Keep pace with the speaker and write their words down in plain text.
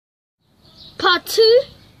part 2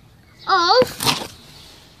 of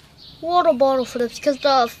water bottle flips because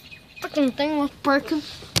the freaking thing was broken.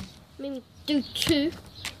 Let me do 2.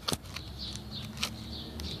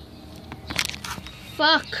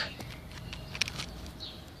 Fuck.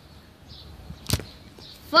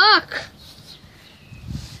 Fuck.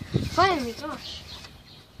 Finally, gosh.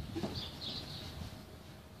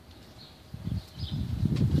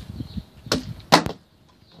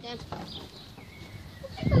 Damn.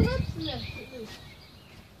 I think the lips in there.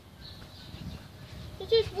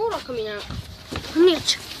 There's just water coming out.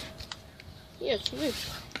 Yeah, it's loose.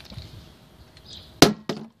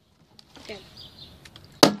 Okay.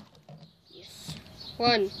 Yes.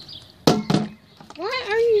 1. Why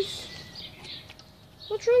are you...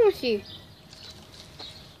 What's wrong with you?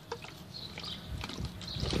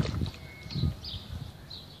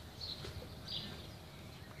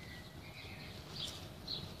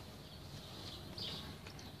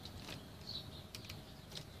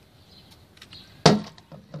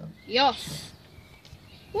 Yes.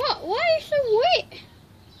 What? Why are you so wet?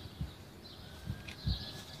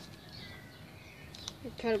 I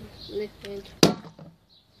try to lift it.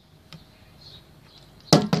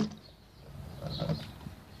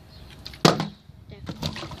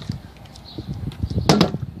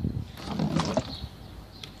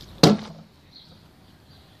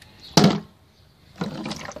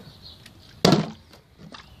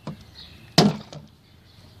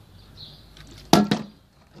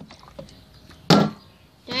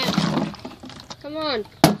 Come on.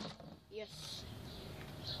 Yes.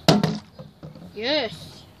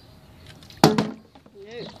 Yes.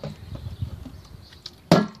 No.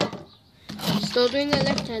 Still doing the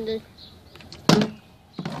left-handed.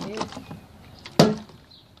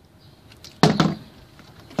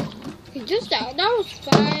 Okay, just that. That was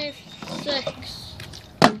 5, 6.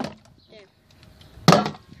 There.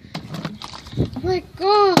 Oh my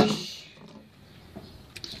gosh.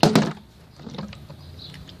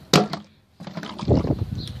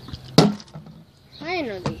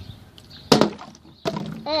 Finally.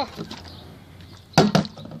 Oh.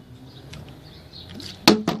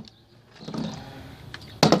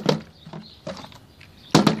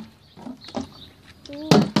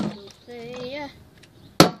 Yeah.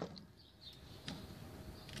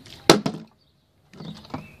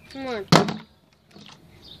 Come on.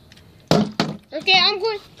 Okay, I'm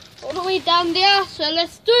going all the way down there, so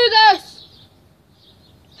let's do this.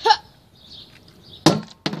 Ha.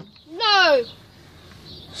 No.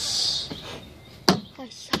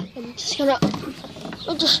 I'm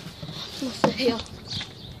just gonna sit here.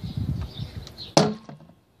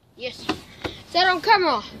 Yes. Is that on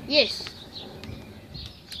camera? Yes.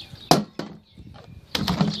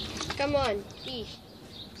 Come on, please.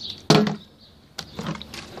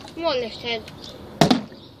 Come on, left hand.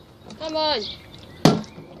 Come on.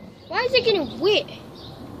 Why is it getting wet?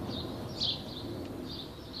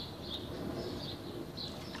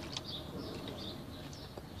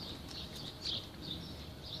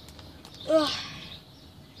 Ugh.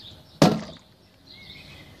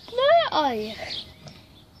 Where are you?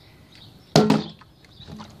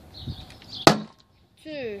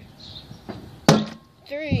 2,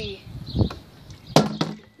 3.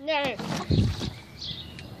 No.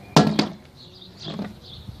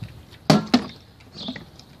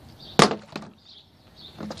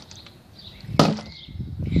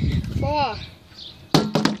 4.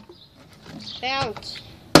 Bounce.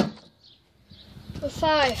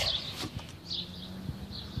 5.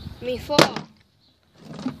 4.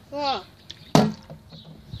 4.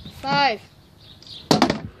 5.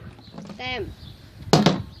 Damn.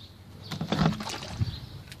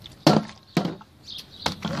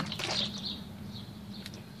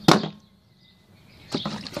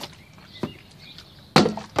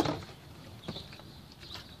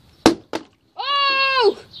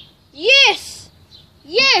 Oh! Yes!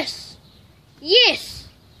 Yes! Yes!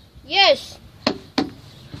 Yes!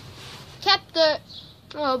 Kept it.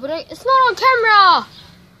 Oh, but it's not on camera.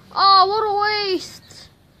 Oh, what a waste.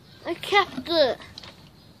 I kept it.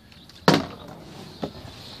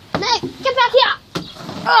 Nick, get back here.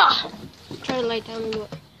 Ugh. Try to lay down and do it.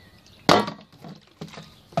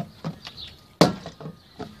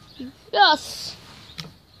 Yes.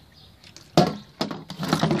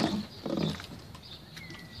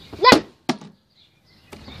 No.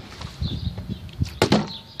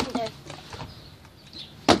 Okay.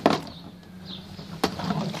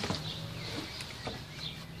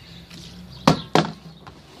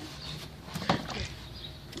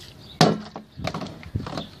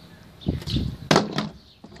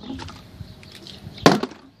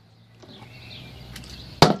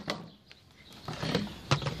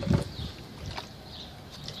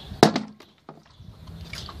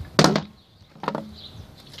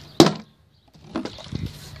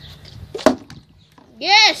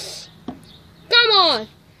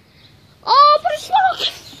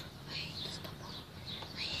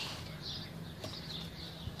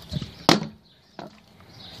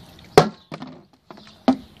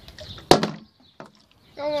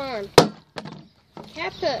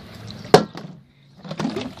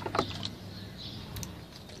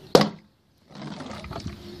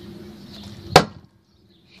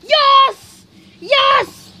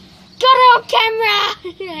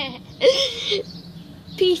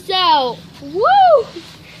 Peace out. Woo!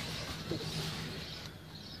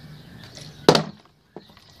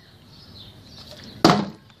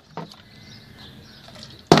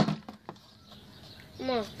 Come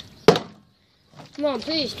on. Come on,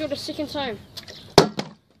 please, do it a second time.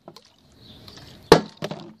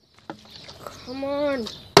 Come on.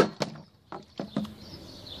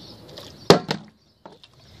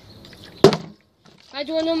 I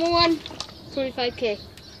do a number one. 25K.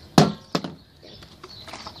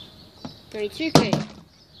 32K.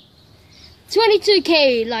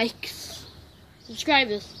 22K likes.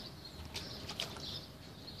 Subscribers.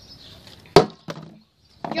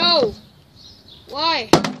 Yo! Why?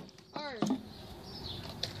 Hard.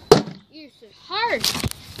 You said hard.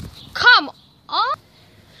 Come on!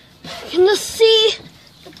 Can you see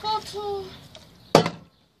the bottle?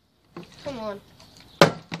 Come on.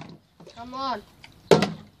 Come on.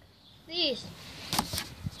 Please.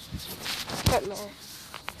 Damn it.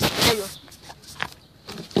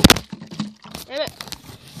 Damn it.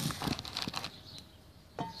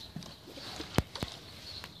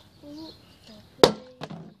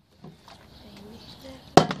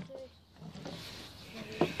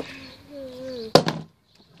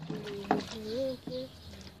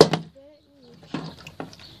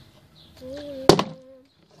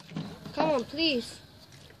 Come on, please.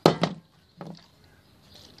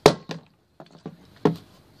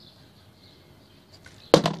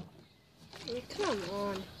 Come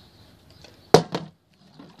on.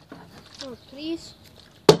 Oh, please.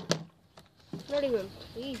 Not even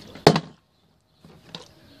please.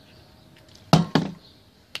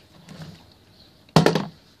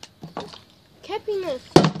 Happiness.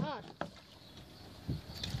 God.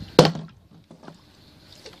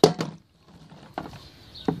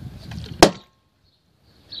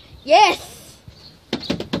 Yes.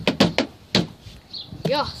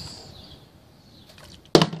 Yes.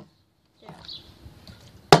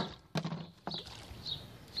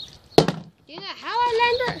 You know how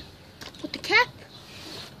I landed with the cap?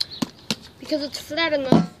 Because it's flat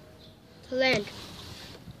enough to land.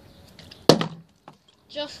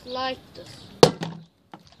 Just like this.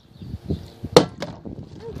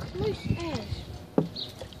 Oh, close as.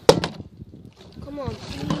 Come on,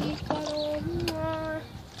 please, more.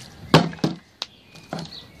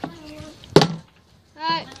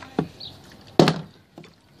 Alright.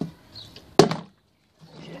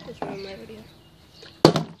 Should just ruin my video.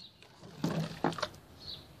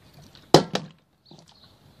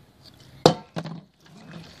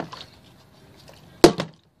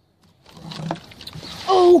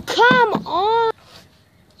 Oh, come on!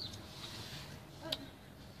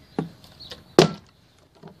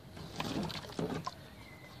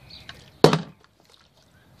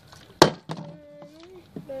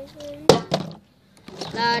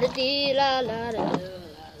 La da dee la la da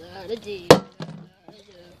la da dee.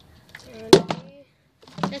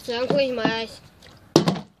 That's it, I'm closing my eyes. You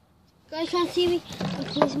guys can't see me? I'm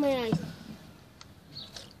closing my eyes.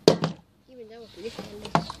 Even that was lifting.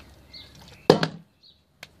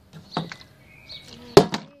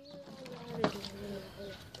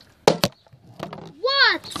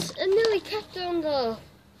 What? I nearly tapped on the.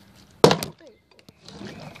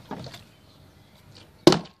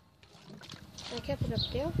 I kept it up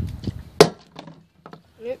there.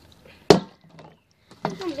 Nope.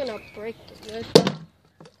 I'm gonna break this good.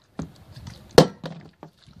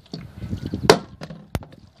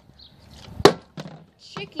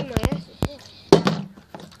 Shaking my ass.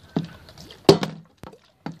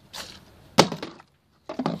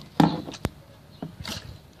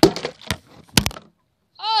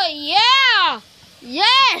 Oh yeah!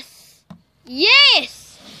 Yes!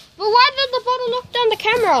 Yes! But why did the bottle knock down the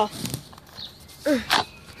camera?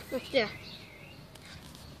 Right there.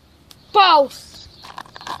 Boss!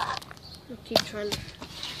 I'll keep trying to.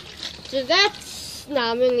 So that's.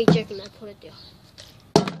 Nah, I'm only checking. I put it there.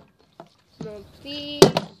 Come on, please. I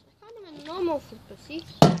can't even normal flipper, see?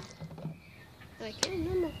 I can't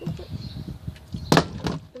normal flipper.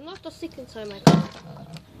 But not the second time I can.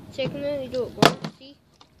 Second time, you do it once, see?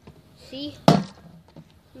 See?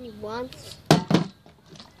 Only once.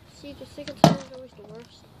 See, the second time is always the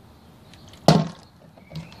worst.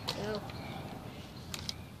 No.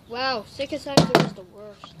 Wow, second time is always the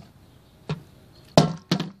worst.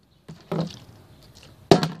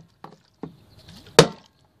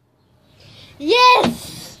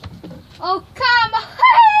 Yes! Oh, come on!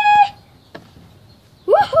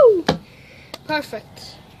 Woohoo!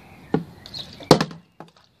 Perfect.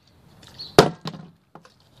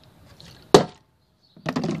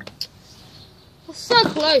 So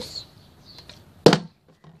close.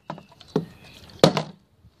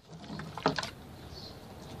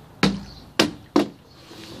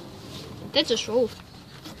 That's a show.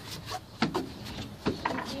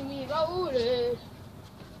 See me rolling.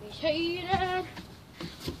 He's hating.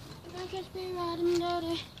 Don't catch me riding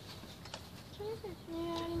dirty. Don't catch me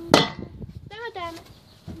riding dirty. Damn it.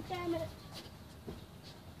 Damn it.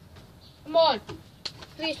 Come on.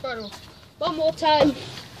 Please, Bottle. One more time.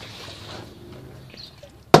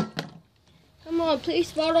 Come on,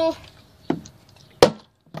 please, Bottle.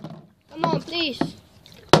 Come on, please.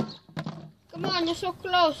 Come on, you're so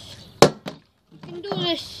close. You can do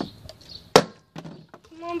this.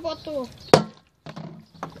 Come on, Bottle.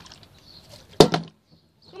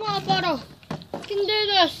 Come on, Bottle. You can do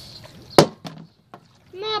this.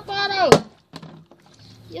 Come on, Bottle.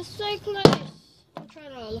 You're so close. I'm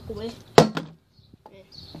trying to look away.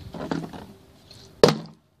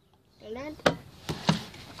 Land.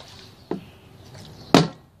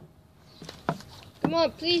 Come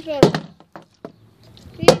on, please, Bottle.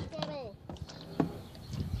 Please, Bottle.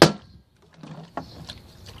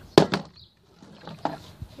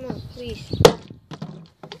 Come on, please.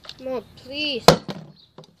 Come on, please.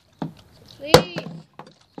 Please.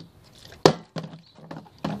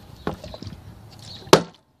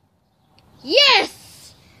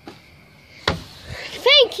 Yes!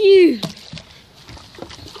 Thank you!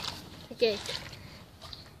 Okay.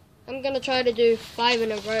 I'm gonna try to do 5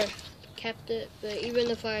 in a row. Capped it, but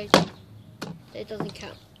even if it doesn't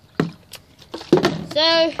count.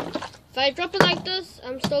 So, if I drop it like this,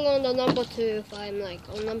 I'm still on the number 2. If I'm like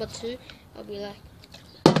on number 2, I'll be like,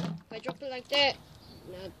 if I drop it like that,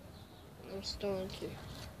 no, I'm still on 2.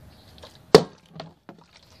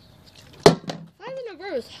 5 in a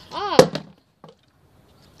row is hard.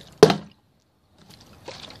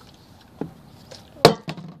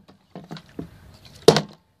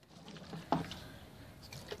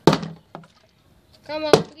 Come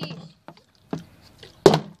on, please.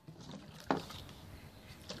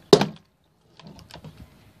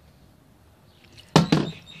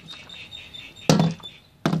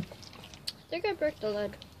 I think I broke the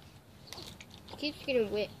lid. It keeps getting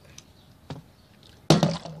wet.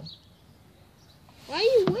 Why are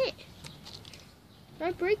you wet?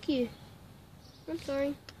 I break you. I'm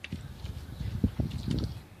sorry.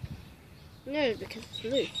 No, because it's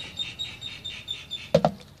loose.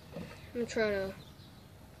 I'm trying to.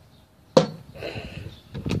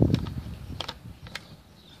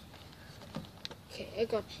 Okay, I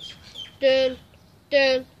got this. Dun,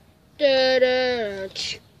 dun, dun, dun.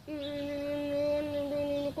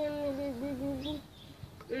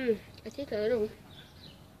 I think a little.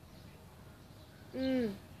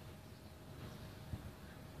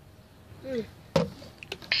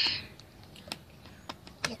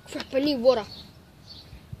 Oh crap, I need water.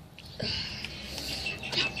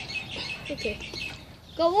 Okay.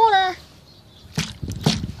 Go water.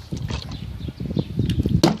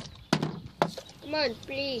 Come on,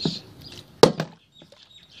 please.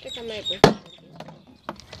 Check on my breath.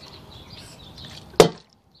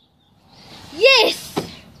 Yes!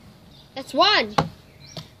 That's 1.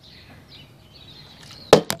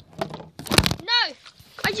 No!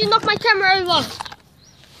 I just knocked my camera over.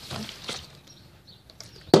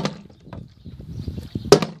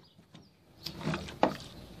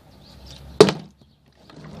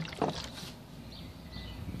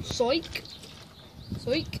 Psych.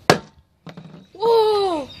 Psych.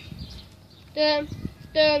 Whoa! Dun,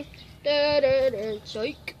 dun, dun, dun, dun.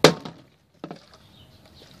 Psych.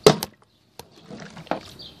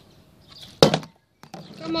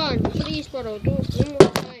 Come on, please, Bottle, do it one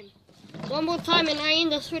more time. One more time and I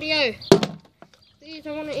end this video. Please,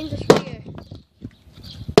 I want to end this video.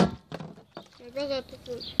 My brother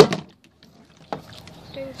doesn't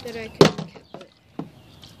think that I can cap it.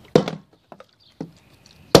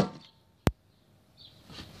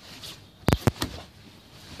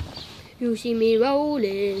 You see me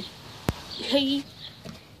rolling. Hey,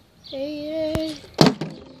 hey,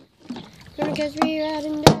 gonna catch me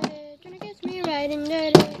riding dirty. Gonna catch me riding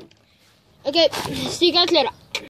dirty. Okay, see you guys later.